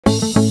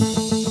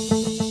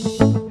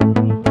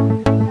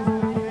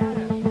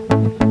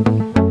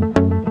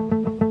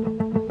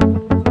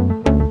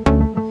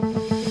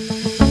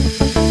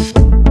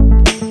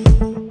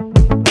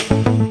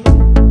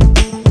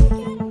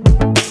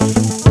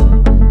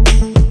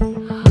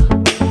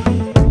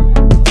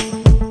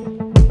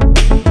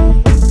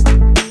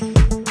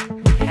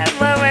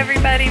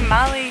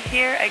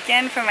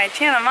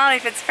channel, Molly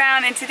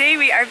Fitzfrown, and today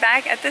we are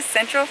back at the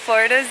Central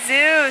Florida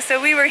Zoo.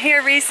 So we were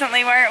here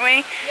recently, weren't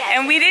we? Yes,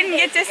 and we didn't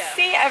get to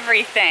see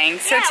everything.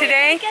 So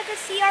today we didn't get to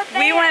see our bears.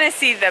 We want to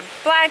see the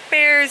black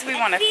bears, we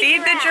want to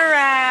feed the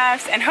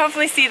giraffes, and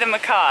hopefully see the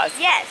macaws.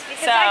 Yes,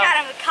 because I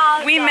got a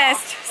macaw. We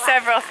missed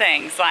several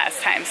things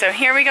last time. So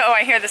here we go. Oh,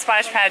 I hear the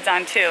splash pad's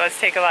on too. Let's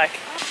take a look.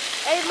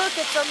 Hey, look,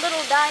 it's a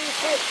little dying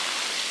fish.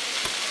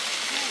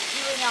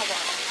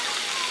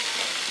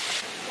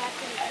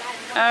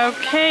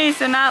 Okay,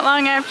 so not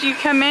long after you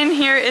come in,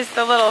 here is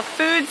the little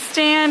food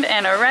stand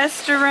and a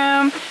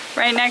restroom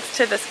right next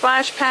to the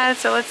splash pad.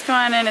 So let's go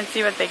on in and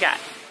see what they got.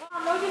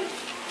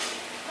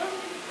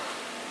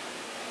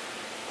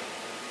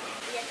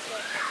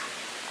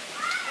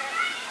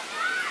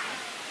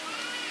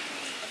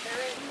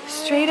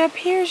 Straight up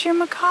here's your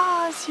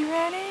macaws. You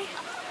ready?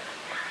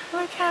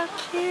 Look how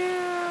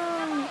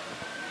cute.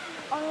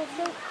 Oh, it's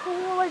so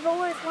cool. I've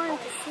always wanted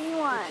to see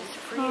one. Just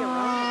free to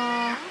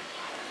run.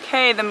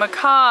 Okay, the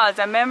macaws,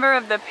 a member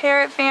of the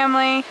parrot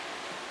family.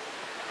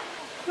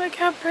 Look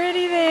how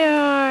pretty they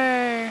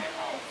are.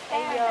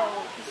 Hey, yo,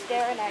 he's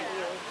staring at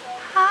you.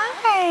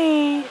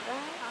 Hi. His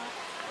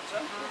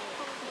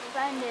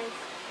friend is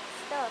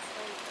still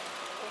asleep.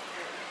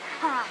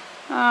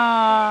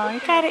 Oh, you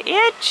got an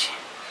itch?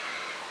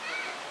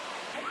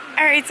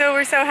 Alright, so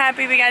we're so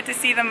happy we got to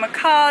see the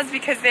macaws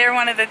because they're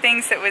one of the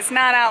things that was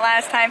not out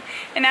last time.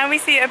 And now we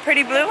see a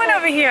pretty blue one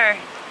over here.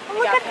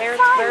 Look at the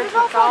sign, there's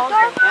also a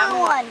dark blue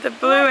one. The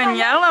blue and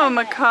yellow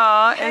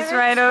macaw is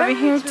right over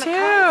here too. This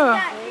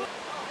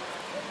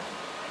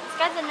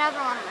guy's another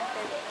one of my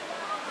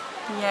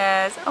favorites.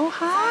 Yes. Oh,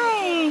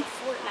 hi.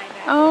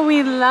 Oh,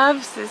 we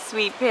love the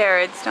sweet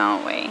parrots,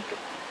 don't we?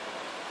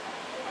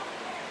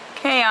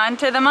 Okay, on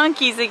to the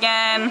monkeys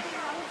again.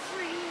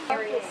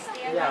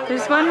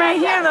 There's one right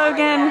here,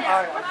 Logan.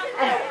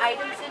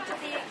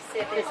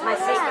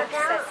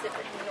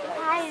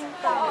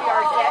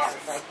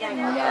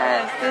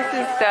 Yes, this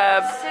is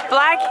the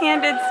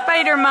black-handed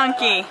spider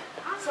monkey.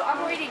 So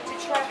I'm waiting to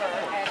Trevor.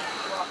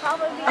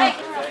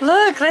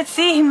 Look, let's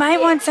see. He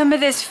might want some of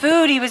this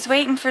food. He was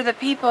waiting for the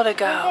people to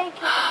go.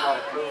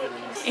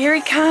 Here he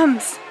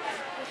comes.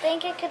 You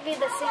think it could be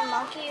the same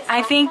monkey?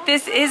 I think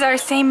this is our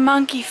same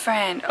monkey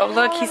friend. Oh,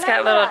 look, he's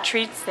got little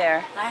treats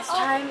there. Last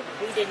time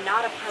we did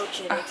not approach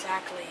it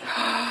exactly.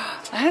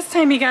 Last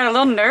time he got a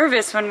little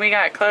nervous when we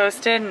got close,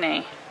 didn't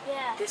he?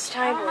 Yeah. This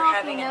time we're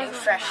having a new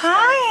fresh start.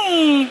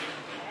 Hi!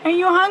 Are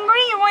you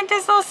hungry? You want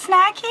this little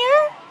snack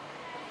here?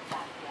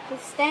 He's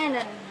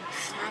standing.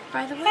 Snack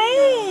by the way.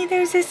 Hey,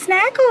 there's a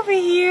snack over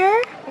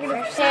here.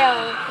 There's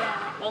tail.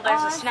 Well,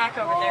 there's a snack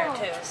over there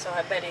too, so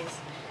I bet he's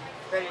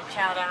ready to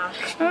chow down.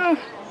 Oh,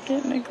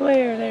 getting a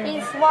glare there.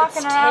 He's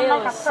walking around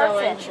like a person.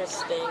 So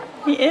interesting.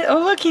 Oh,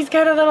 look, he's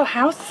got a little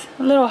house,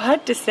 a little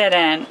hut to sit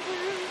in.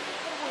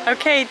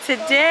 Okay,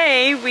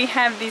 today we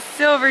have the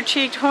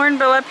silver-cheeked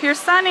hornbill up here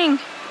sunning.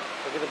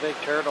 Look at the big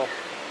turtle.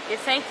 You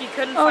think you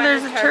couldn't Oh, find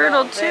there's a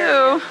turtle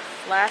too.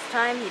 Last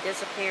time he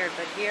disappeared,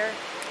 but here,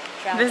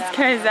 This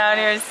guy's out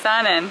here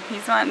sunning.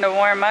 He's wanting to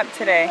warm up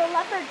today.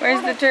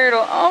 Where's the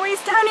turtle? Oh, he's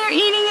down here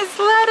eating his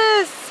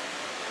lettuce.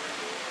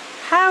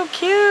 How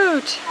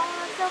cute.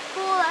 Oh, so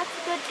cool. That's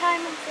a good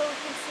timing so we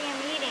can see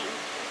him eating.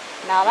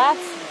 Now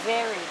that's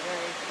very,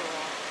 very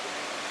cool.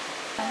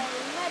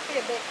 We might be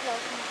a bit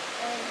close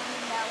in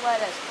that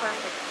lettuce.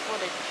 Perfect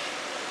footage.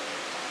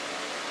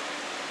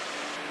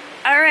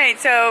 Alright,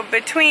 so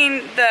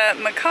between the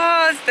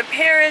macaws, the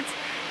parrots,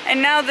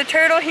 and now the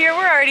turtle here,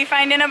 we're already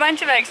finding a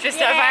bunch of extra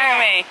stuff, aren't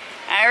we?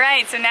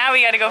 Alright, so now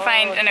we gotta go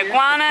find an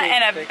iguana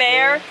and a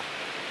bear.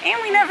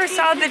 And we never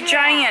saw the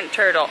giant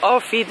turtle. Oh,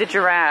 feed the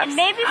giraffes. And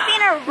maybe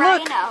seen a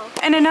rhino. Look,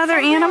 and another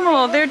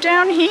animal. They're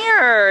down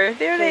here.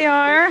 There they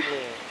are.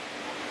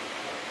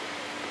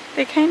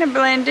 They kind of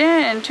blend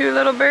in, two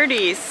little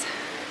birdies.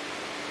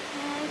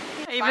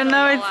 Even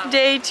though it's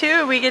day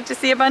 2, we get to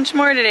see a bunch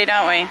more today,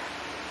 don't we?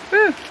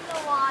 Woo.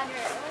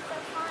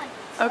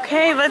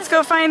 Okay, let's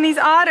go find these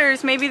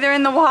otters. Maybe they're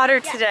in the water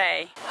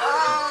today.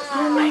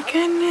 Oh my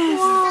goodness.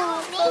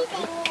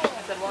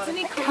 Isn't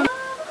he cool?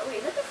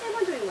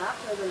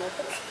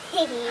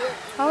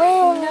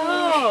 Oh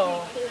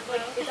no.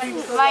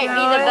 This might be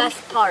the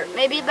best part.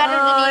 Maybe better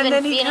than even and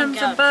then he feeding comes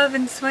them. above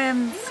and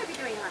swims.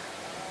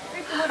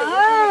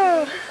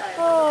 Oh.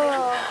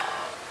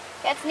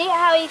 It's neat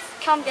how he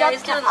comes up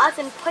to us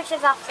and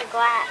pushes off the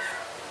glass.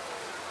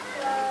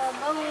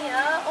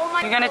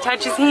 You're gonna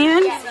touch his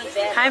hand?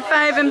 High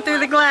five him through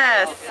the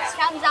glass.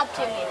 Comes up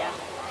to me though.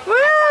 Woo!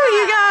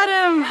 You got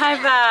him! High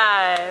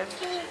five.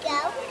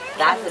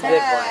 That's a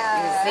good one.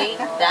 You see?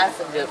 That's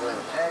a good one.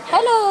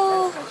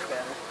 Hello.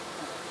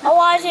 I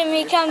watch him.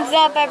 He comes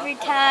up every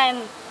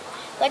time,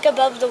 like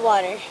above the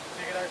water.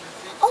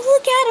 Oh,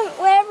 look at him.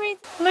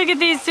 Look at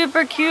these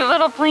super cute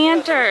little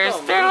planters.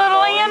 They're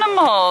little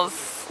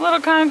animals.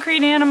 Little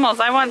concrete animals.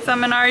 I want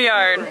some in our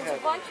yard.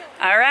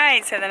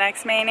 Alright, so the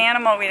next main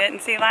animal we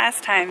didn't see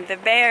last time, the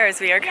bears.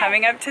 We are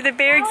coming up to the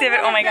bear exhibit.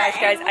 Oh my gosh,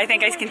 guys, I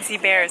think I can see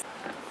bears.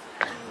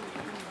 Once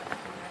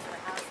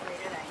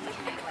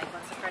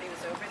the party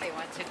was over, they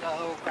went to go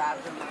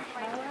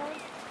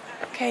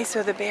Okay,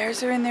 so the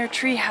bears are in their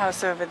tree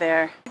house over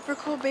there. Super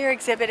cool bear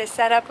exhibit is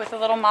set up with a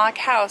little mock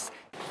house.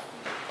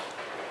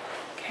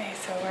 Okay,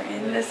 so we're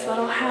in this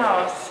little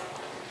house.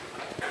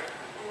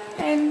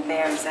 And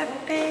there's a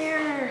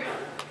bear.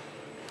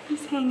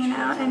 He's hanging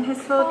out in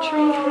his little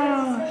tree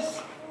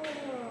house.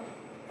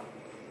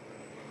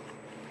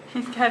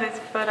 He's got his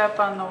foot up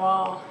on the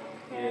wall.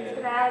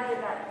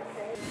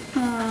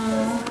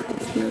 Aww,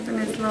 he's moving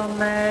his little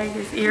leg.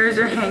 His ears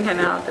are hanging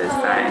out this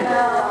side.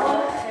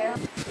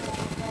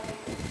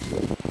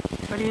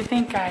 What do you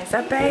think, guys?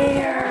 A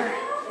bear!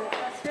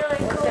 That's really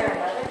cool.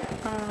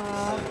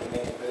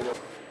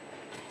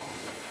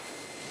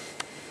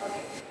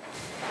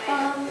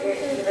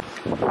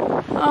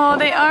 Oh,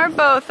 they are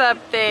both up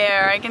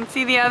there. I can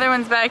see the other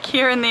ones back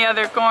here in the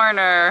other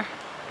corner.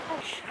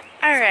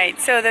 Alright,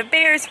 so the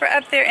bears were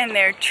up there in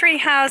their tree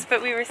house,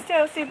 but we were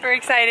still super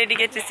excited to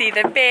get to see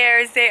the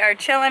bears. They are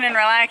chilling and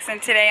relaxing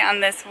today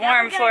on this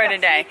warm Florida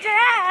day.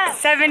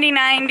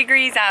 79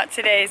 degrees out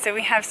today, so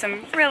we have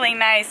some really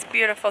nice,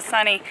 beautiful,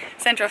 sunny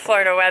Central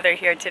Florida weather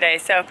here today.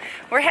 So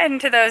we're heading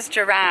to those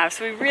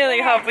giraffes. We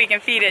really hope we can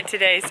feed it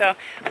today, so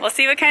we'll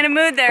see what kind of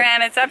mood they're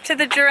in. It's up to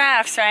the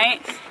giraffes,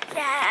 right?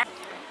 Yeah.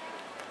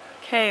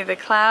 Okay, the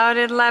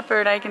clouded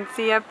leopard I can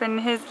see up in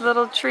his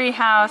little tree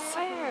house.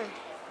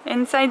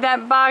 Inside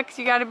that box,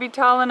 you gotta be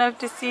tall enough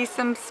to see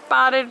some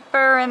spotted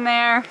fur in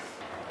there.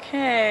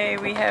 Okay,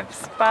 we have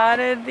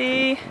spotted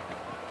the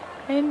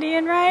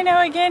Indian rhino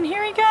again.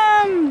 Here he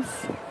comes.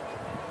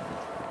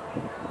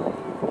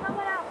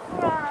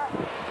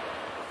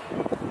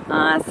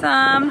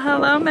 Awesome.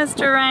 Hello,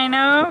 Mr.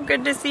 Rhino.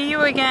 Good to see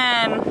you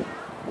again.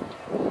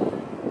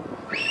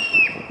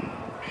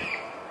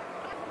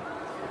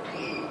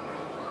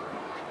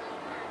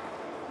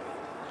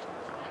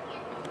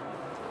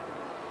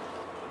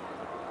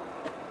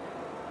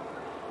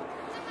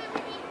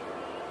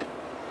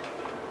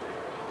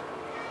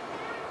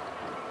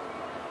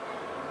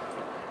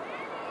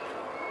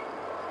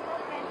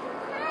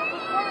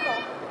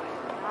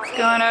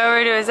 Going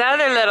over to his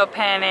other little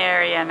pen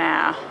area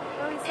now.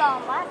 Where we saw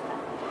him last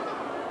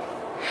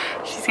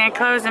time. She's gonna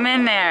close him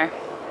in there.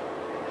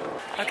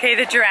 Okay,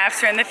 the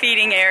giraffes are in the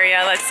feeding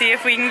area. Let's see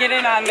if we can get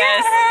in on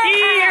this.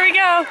 Here we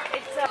go.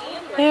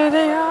 There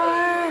they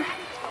are.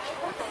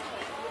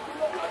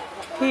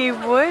 He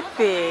would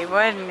be,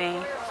 wouldn't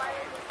he?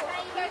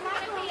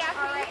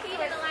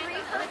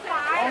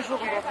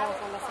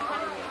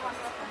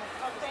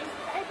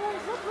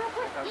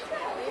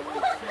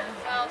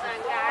 Well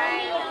done,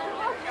 guys.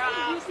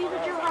 You see the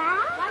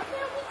giraffe?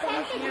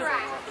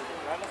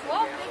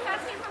 Well,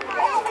 because he's a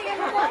giraffe,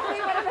 we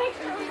want to make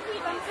sure we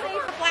keep him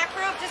safe. Black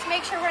rope, just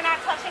make sure we're not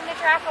touching the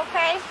giraffe,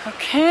 okay?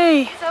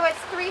 Okay. So it's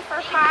 3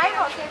 for $5.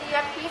 I'll give you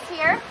a piece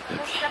here.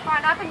 Just step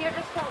on up and you're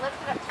just going to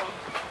lift it up to him.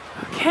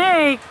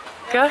 Okay.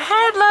 Go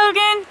ahead,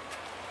 Logan.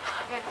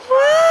 Good job.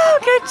 Whoa,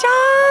 good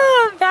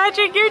job.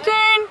 Patrick, your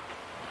turn.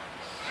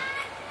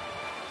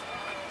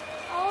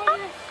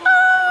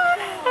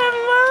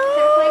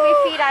 Typically we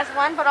feed as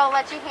one, but I'll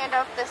let you hand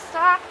off the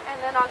stock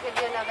and then I'll give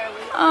you another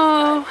leaf.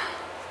 Oh,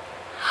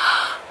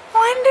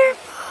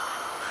 wonderful.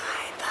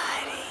 Hi,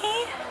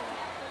 buddy.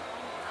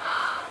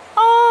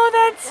 Oh,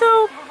 that's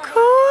so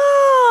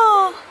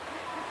cool.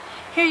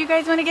 Here, you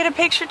guys want to get a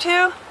picture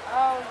too?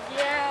 Oh,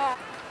 yeah.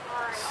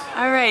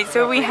 Alright,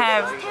 so we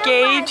have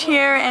Gage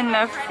here in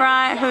the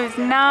front, who's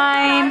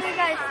 9,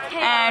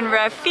 and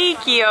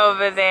Rafiki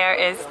over there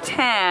is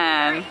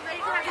 10.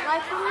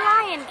 Like the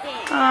Lion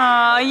King.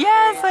 Oh,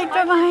 yes, like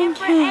the Lion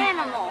King.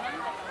 Animal.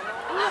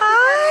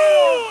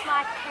 Hi.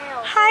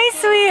 Hi,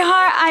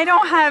 sweetheart. I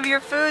don't have your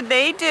food.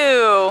 They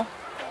do.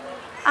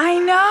 I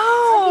He's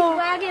know.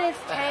 wagging his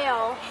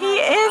tail.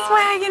 He is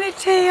wagging a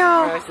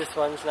tail. Guys, this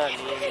one's not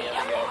needing it.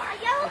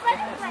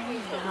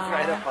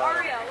 Right up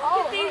on it.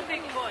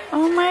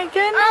 Oh my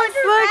goodness,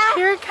 look,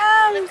 here it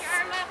comes.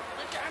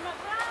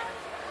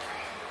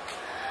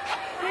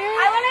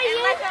 I want to do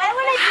that.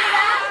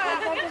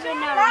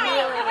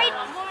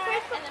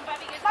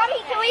 Mommy,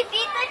 can we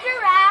feed the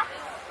giraffe?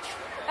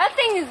 That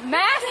thing is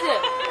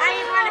massive.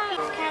 I want to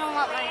feed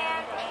Cantaloupe my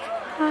hand.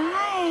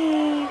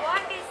 Hi.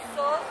 What is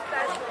so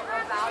special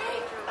about a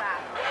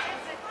giraffe? What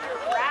is a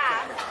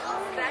giraffe's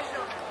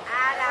special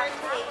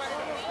adaptation?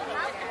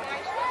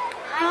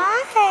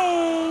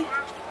 Hi.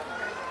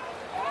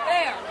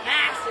 They are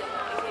massive.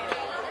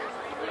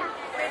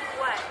 With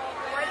what?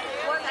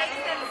 What makes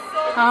them so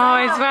Oh,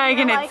 it's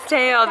wagging its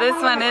tail. This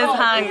one is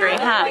hungry,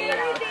 huh?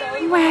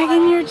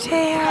 Wagging your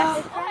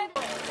tail.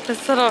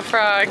 This little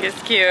frog is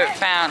cute.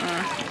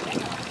 Fountain.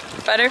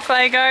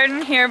 Butterfly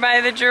garden here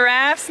by the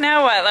giraffes.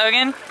 Now what,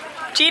 Logan?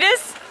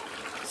 Cheetahs?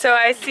 So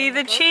I see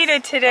the cheetah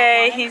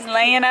today. He's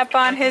laying up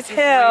on his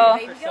hill.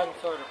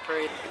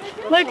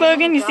 Look,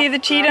 Logan, you see the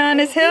cheetah on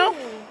his hill?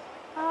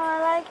 Oh, I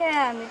like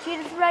him. The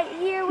cheetah's right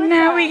here with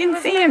Now us. we can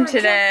see him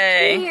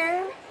today.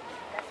 Here.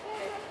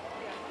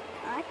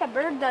 I like a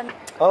bird done.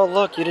 Oh,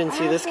 look, you didn't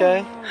see this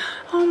guy?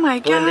 Oh my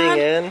Blending God.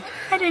 in.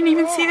 I didn't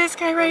even see this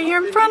guy right here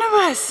in front of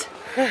us.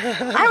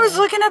 I was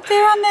looking up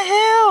there on the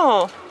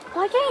hill.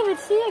 Well, I can't even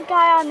see a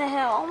guy on the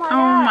hill. Oh my Oh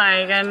god.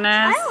 my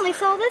goodness. I only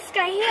saw this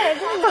guy here. I didn't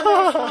see this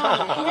guy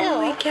on the hill.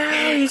 Holy cow,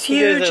 he's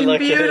You guys huge are and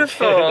looking at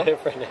beautiful.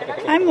 different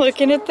areas. I'm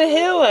looking at the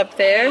hill up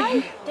there.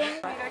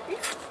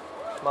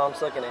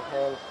 Mom's looking at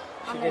him.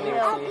 She didn't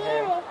even see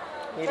him.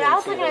 He But I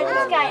was didn't see the looking at one this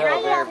on the guy, and I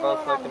hill. They were didn't both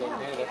see the one looking on at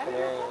the two different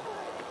areas.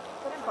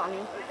 That's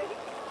funny.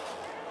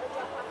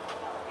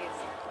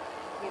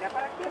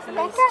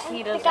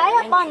 Mosquitoes The guy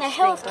are up on the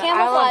hill is interesting, but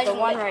I love camouflaging. the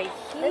one right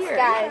This here.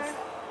 guy's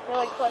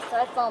really close, so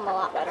I saw him a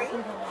lot better.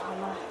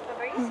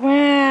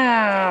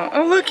 Wow.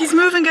 Oh look, he's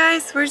moving,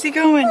 guys. Where's he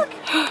going?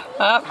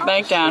 Up,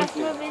 back down.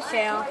 Move his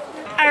tail.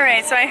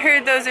 Alright, so I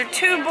heard those are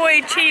two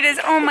boy cheetahs.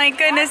 Oh my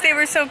goodness, they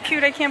were so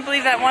cute. I can't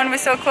believe that one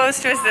was so close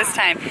to us this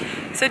time.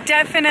 So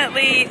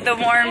definitely the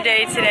warm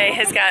day today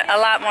has got a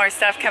lot more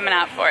stuff coming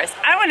out for us.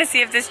 I want to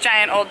see if this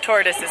giant old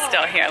tortoise is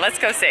still here. Let's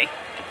go see.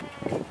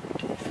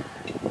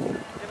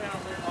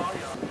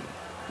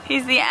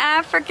 He's the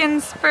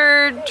African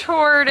spurred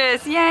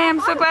tortoise. Yay,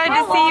 I'm so glad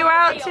to see you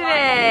out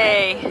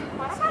today.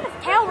 I thought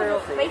his tail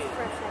was his face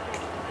for a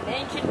second. An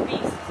ancient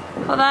beast.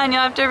 Hold on,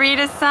 you'll have to read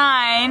a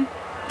sign.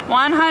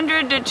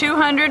 100 to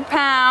 200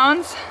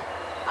 pounds.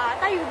 I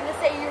thought you were going to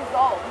say years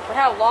old. But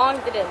how long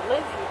did it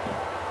live here?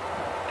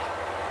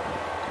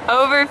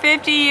 Over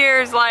 50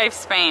 years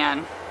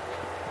lifespan.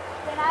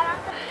 Then I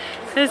don't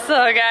have This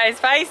little guy's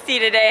feisty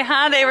today,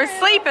 huh? They were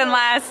sleeping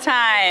last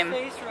time.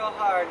 Face real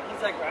hard.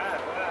 He's like, rah,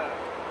 rah.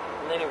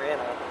 And then he ran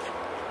off.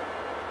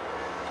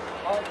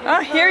 Oh,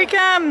 here he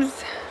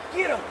comes.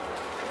 Get him!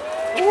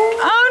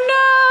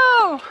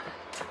 Oh no!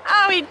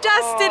 Oh, he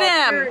dusted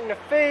Dirt him. in the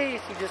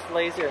face. He just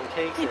lays there and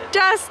takes He it.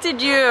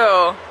 dusted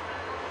you.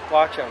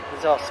 Watch him.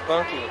 He's all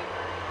spunky.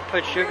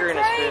 Put sugar in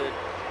his food.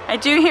 I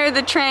do hear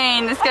the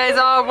train. This guy's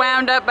all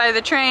wound up by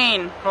the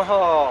train.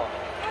 Oh.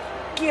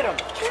 Get him!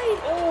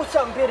 Oh,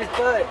 something bit his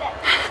butt.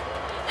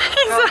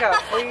 He's Cock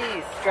out,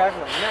 please. Driving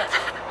him nuts.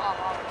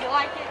 You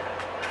like it?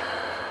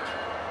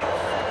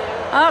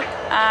 Oh,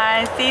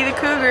 I see the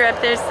cougar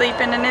up there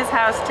sleeping in his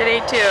house today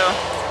too.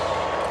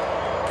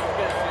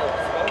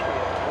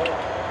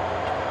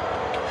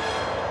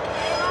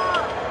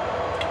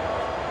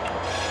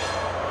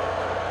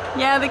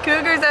 Yeah, the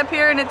cougar's up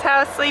here in its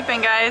house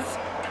sleeping, guys.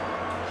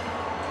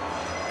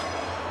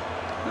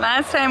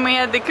 Last time we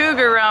had the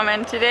cougar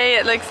roaming, today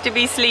it looks to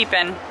be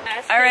sleeping.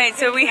 Alright,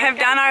 so we have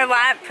done our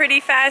lap pretty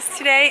fast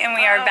today and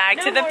we are back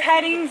to the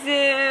petting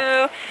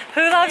zoo.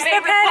 Who loves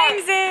the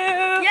petting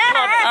zoo?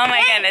 Oh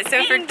my goodness,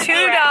 so for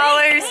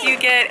 $2 you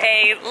get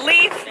a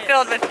leaf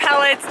filled with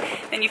pellets,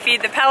 then you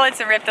feed the pellets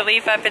and rip the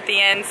leaf up at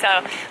the end.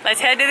 So let's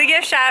head to the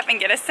gift shop and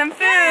get us some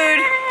food.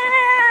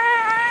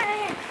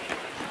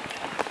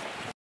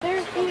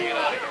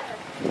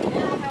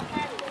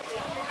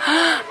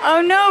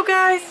 Oh no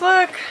guys,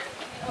 look!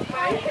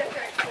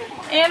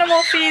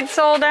 Animal feed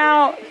sold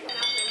out.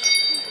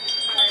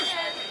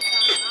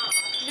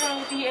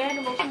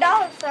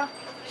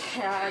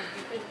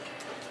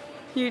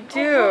 You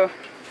do.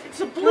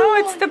 Oh,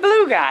 it's the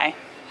blue guy.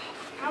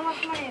 How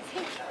much money is he?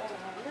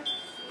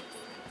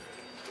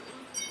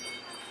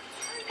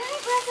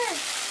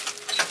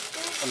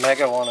 A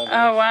mega one of them.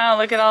 Oh wow,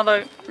 look at all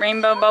the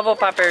rainbow bubble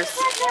poppers.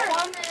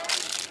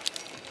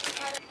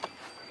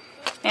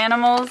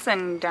 Animals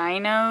and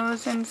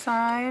dinos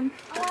inside.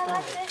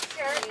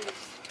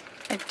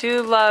 I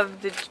do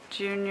love the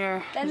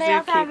junior Then they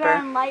also have zookeeper.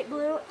 in light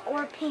blue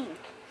or pink.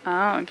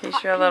 Oh, in case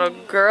you're a little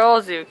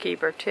girl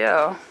zookeeper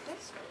too.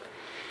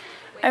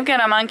 I've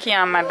got a monkey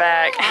on my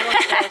back.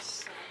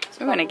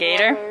 Ooh, and a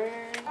gator.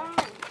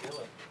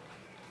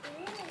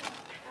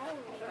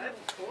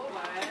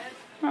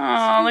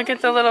 Oh, look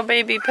at the little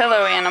baby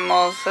pillow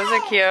animals. Those are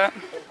cute.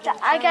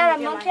 I got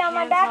a monkey on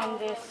my back.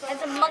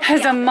 It's a monkey.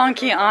 Has a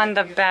monkey on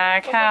the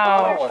back.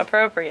 How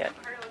appropriate.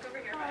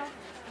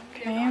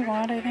 Okay,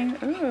 water thing.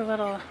 Ooh,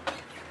 little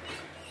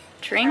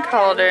drink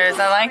holders.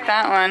 I like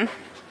that one.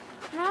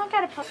 Now I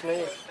gotta put.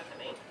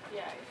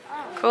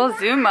 Cool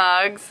zoo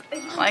mugs.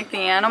 I like the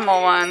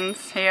animal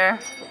ones here.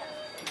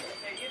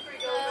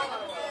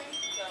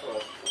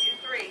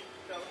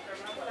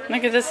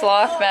 Look at this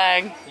sloth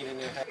bag.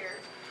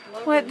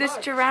 What? This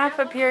giraffe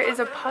up here is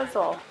a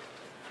puzzle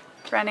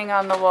running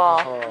on the wall.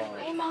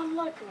 Hey Mom,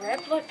 look,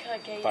 replica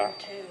gator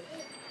too.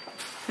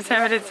 Is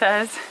that what it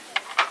says?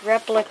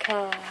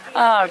 Replica.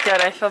 Oh,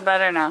 good. I feel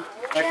better now.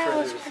 That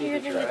was bigger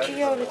than the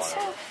geode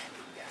itself.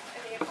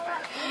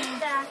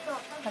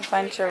 A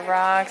bunch of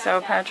rocks.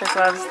 Oh, Patrick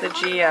loves the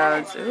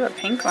geodes. Ooh, a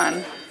pink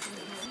one.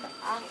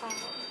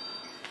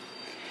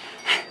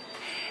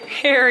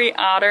 Hairy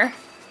otter.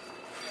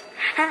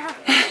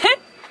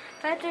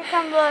 Patrick,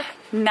 come look.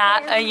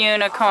 Not a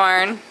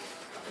unicorn.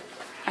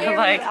 I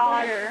like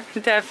Otter.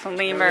 deaf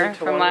lemur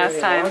from last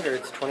time.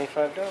 It's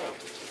 $25.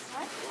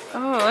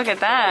 Oh, look at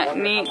that.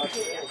 Neat.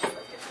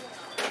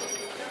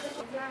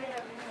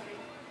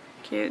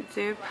 Cute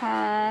zoo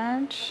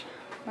patch.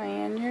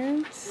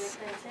 Lanyards.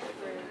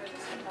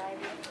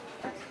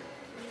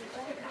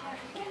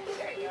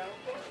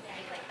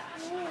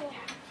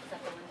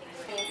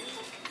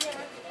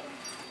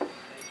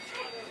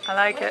 I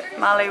like it.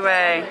 Molly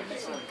Way.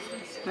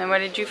 And then what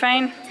did you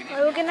find?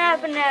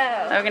 Loganab and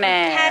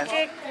Loganab.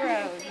 Patrick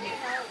Road.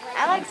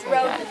 I like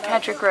road.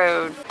 Patrick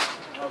Road.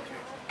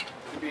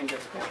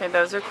 Okay,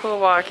 those are cool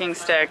walking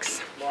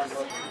sticks.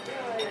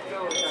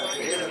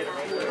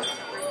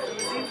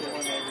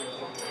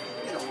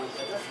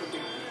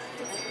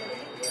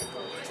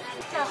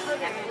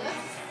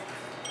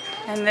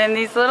 And then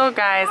these little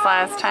guys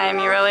last time,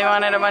 you really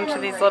wanted a bunch of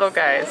these little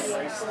guys.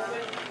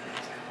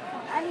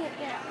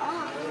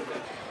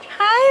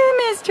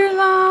 Hi, Mr.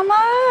 Llama.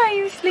 Are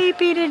you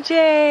sleepy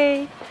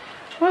today?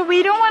 Well,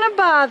 we don't want to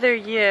bother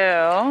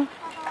you.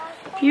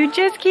 You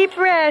just keep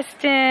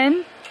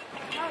resting.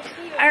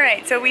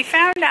 Alright, so we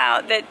found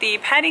out that the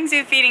petting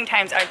zoo feeding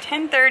times are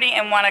 10:30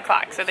 and 1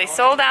 o'clock. So they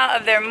sold out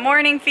of their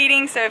morning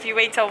feeding, so if you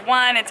wait till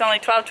 1, it's only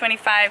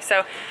 12:25.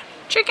 So,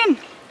 chicken.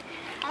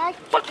 I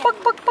like Buck,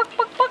 buck, buck, buck,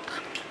 buck, buck.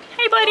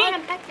 Hey, buddy. I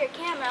want to pet your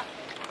camera.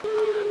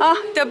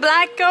 Oh, the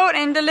black goat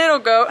and the little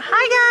goat.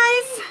 Hi,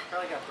 guys.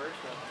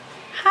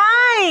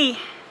 Hi.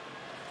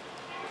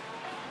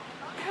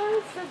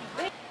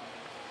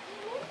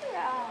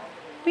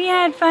 We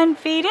had fun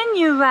feeding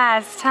you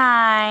last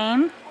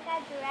time. I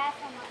got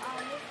giraffe on my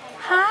arm.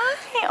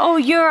 Hi. Oh,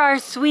 you're our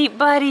sweet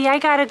buddy. I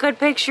got a good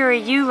picture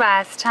of you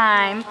last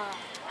time.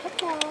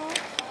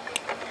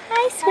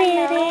 Hi,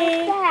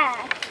 sweetie.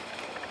 I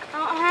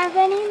don't have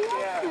any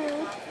more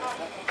food.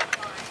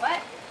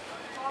 What?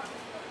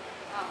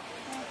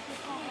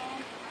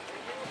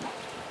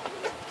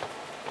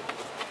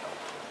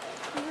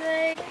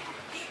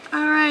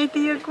 All right,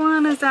 the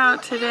iguana's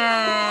out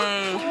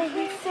today. Oh,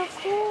 he's so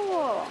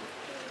cool.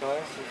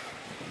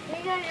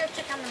 You gotta go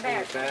check on the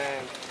bear.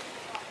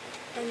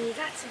 And you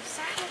got some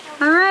salad.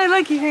 All right,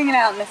 look, he's hanging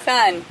out in the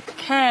sun.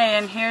 Okay,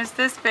 and here's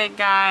this big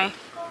guy.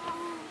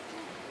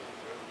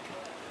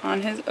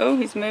 On his, oh,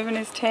 he's moving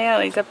his tail.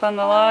 He's up on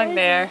the log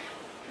there.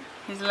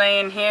 He's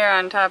laying here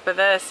on top of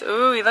this.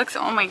 Ooh, he looks,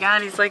 oh my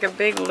God, he's like a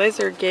big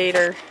lizard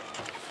gator.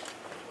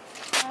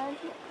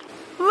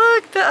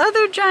 Look, the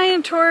other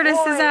giant tortoise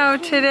is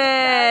out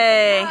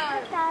today.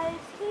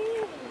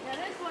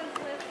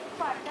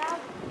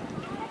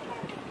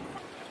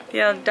 The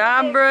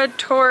Aldabra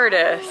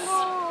tortoise.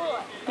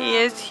 He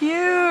is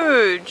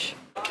huge.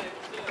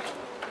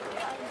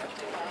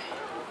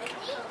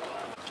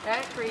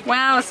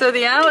 Wow, so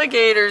the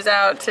alligator's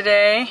out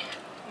today.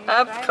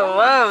 Up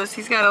close.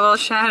 He's got a little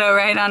shadow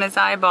right on his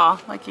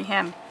eyeball. Lucky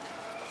him.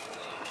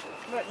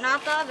 But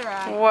not the other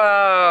eye.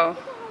 Whoa.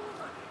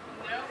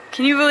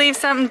 Can you believe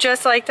something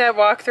just like that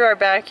walked through our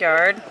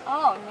backyard?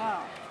 Oh no.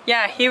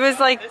 Yeah, he was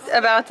like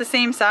about the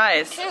same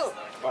size.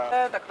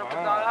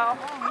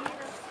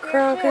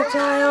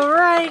 Crocodile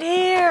right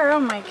here. Oh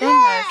my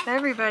goodness,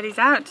 everybody's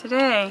out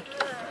today.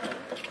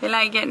 They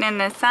like getting in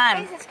the sun.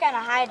 He's just kind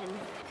of hiding.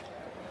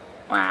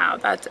 Wow,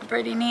 that's a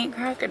pretty neat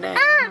crocodile.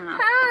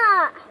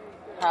 Huh?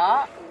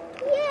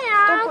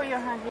 Yeah. Don't put your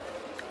hand.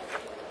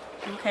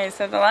 Okay,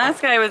 so the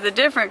last guy was a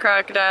different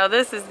crocodile.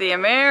 This is the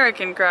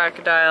American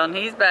crocodile, and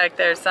he's back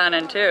there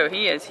sunning too.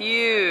 He is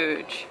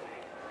huge.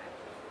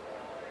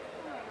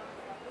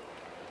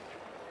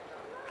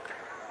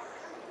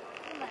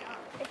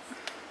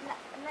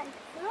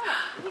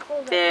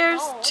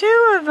 There's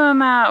 2 of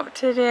them out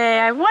today.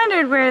 I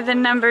wondered where the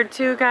number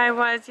 2 guy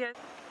was. Yes.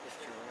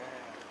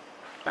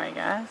 I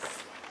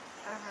guess.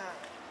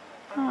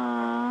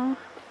 Aww.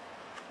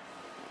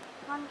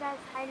 One guy's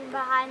hiding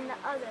behind the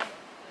other.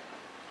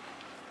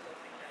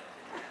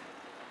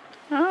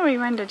 Oh, he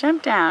wanted to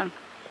jump down.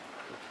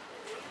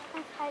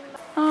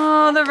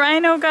 Oh, the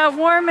rhino got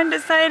warm and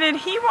decided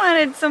he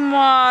wanted some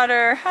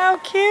water. How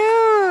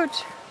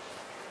cute!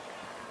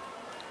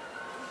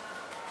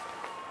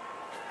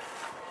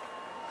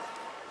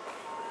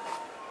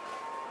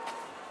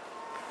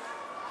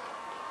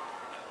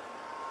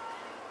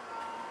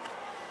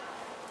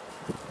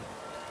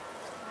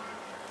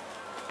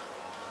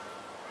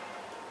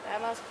 That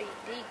must be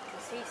deep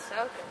because he's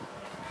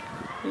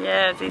soaking.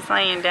 Yes, he's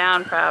laying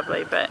down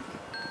probably, but...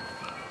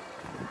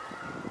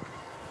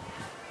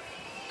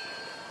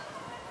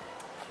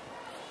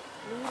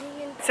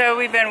 So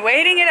we've been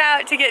waiting it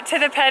out to get to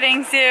the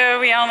petting zoo.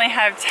 We only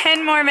have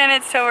 10 more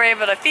minutes till we're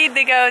able to feed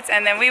the goats,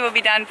 and then we will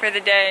be done for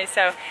the day.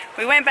 So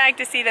we went back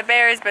to see the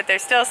bears, but they're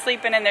still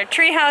sleeping in their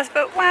treehouse.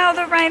 But wow,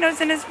 the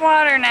rhino's in his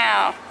water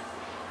now.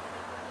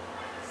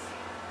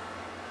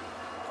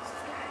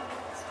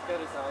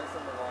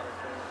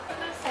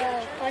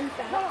 Fun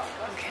fact.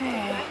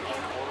 Okay.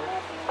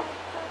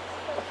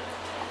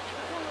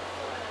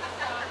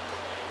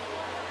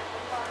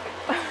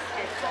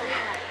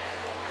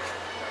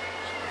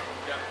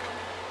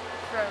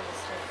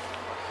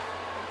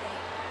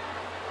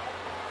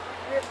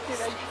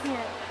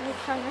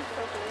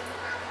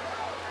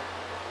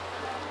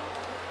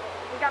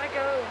 We gotta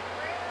go.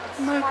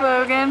 Look,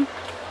 Logan.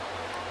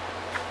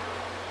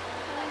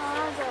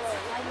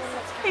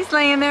 He's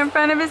laying there in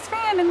front of his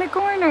fan in the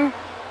corner.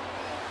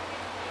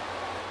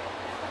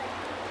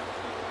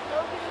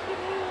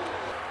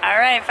 All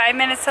Alright, 5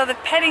 minutes till the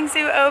petting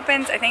zoo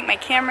opens. I think my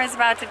camera's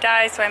about to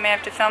die, so I may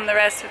have to film the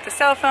rest with the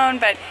cell phone,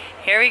 but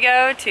here we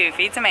go to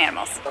feed some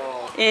animals.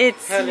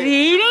 It's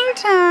feeding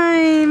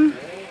time.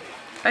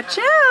 Watch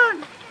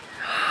out.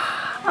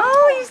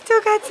 Oh, you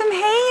still got some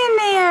hay in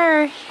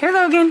there. Here,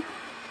 Logan.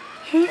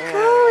 Here you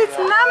go. It's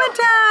llama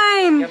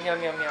time. Yum,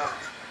 yum, yum, yum.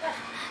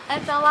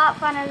 It's a lot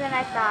funner than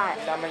I thought.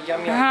 Llama,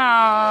 yum, yum.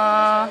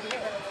 Aww.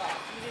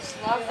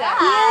 Love that.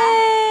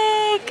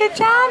 Yay! Good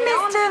job,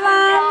 Mr.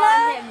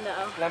 Llama.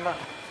 Llama.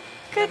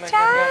 Good Llama,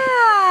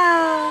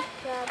 job.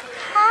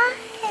 Hi.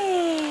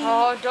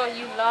 Oh, don't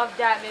you love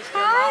that, Mr.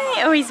 Llama?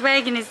 Hi. Oh, he's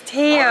wagging his Let's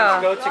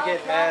tail. go to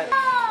get mad.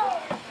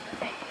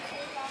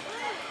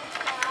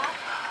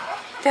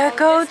 The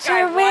goats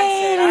are I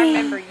waiting.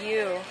 remember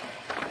you.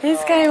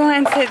 This guy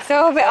wants it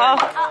so bad.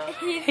 Oh,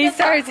 he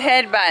starts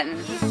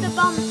headbutting. He's the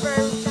bumper.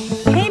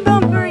 Hey,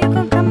 Bumper, you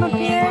can come up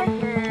here.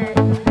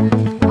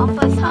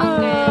 Bumper's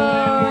hungry.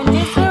 Oh, and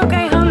this little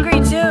guy hungry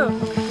too.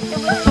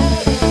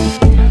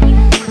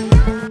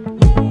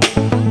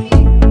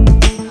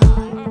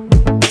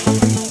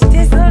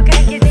 This little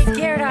guy gets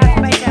scared off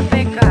by that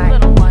big guy.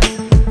 Little one.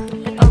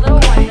 The little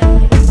one.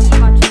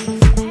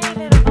 Hey,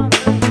 little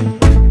Bumper.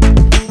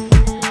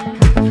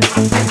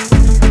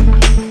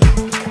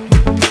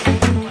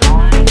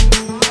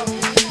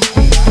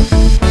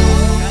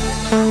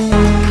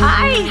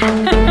 Hi.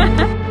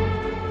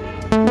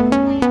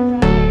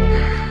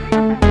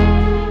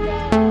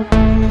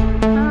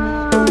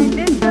 Oh,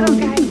 this little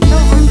guy is so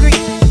hungry.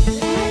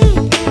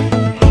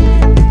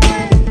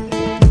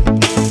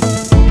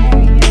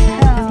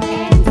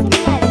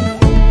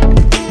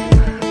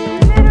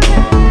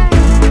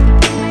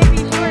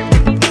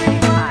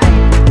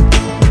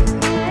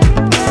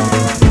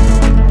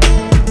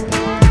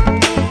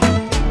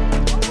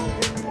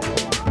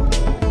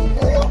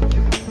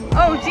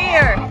 Oh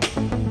dear.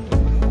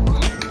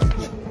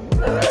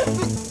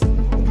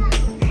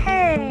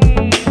 Hey,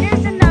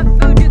 there's enough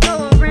food to go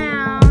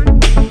around.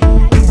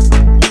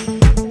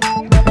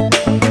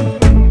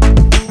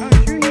 Oh,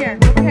 through here.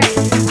 Okay.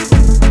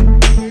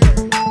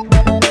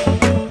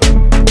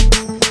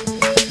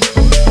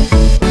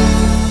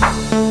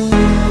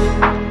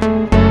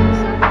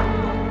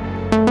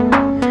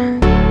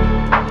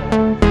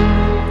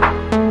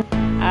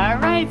 All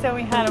right, so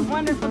we had a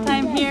wonderful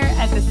time here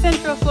at the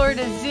Central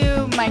Florida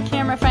Zoo. My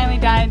camera finally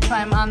died, so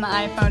I'm on the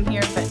iPhone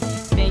here, but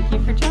thank you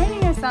for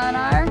joining us on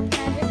our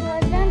Magical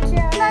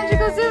adventure.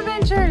 Magical Zoo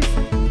Ventures.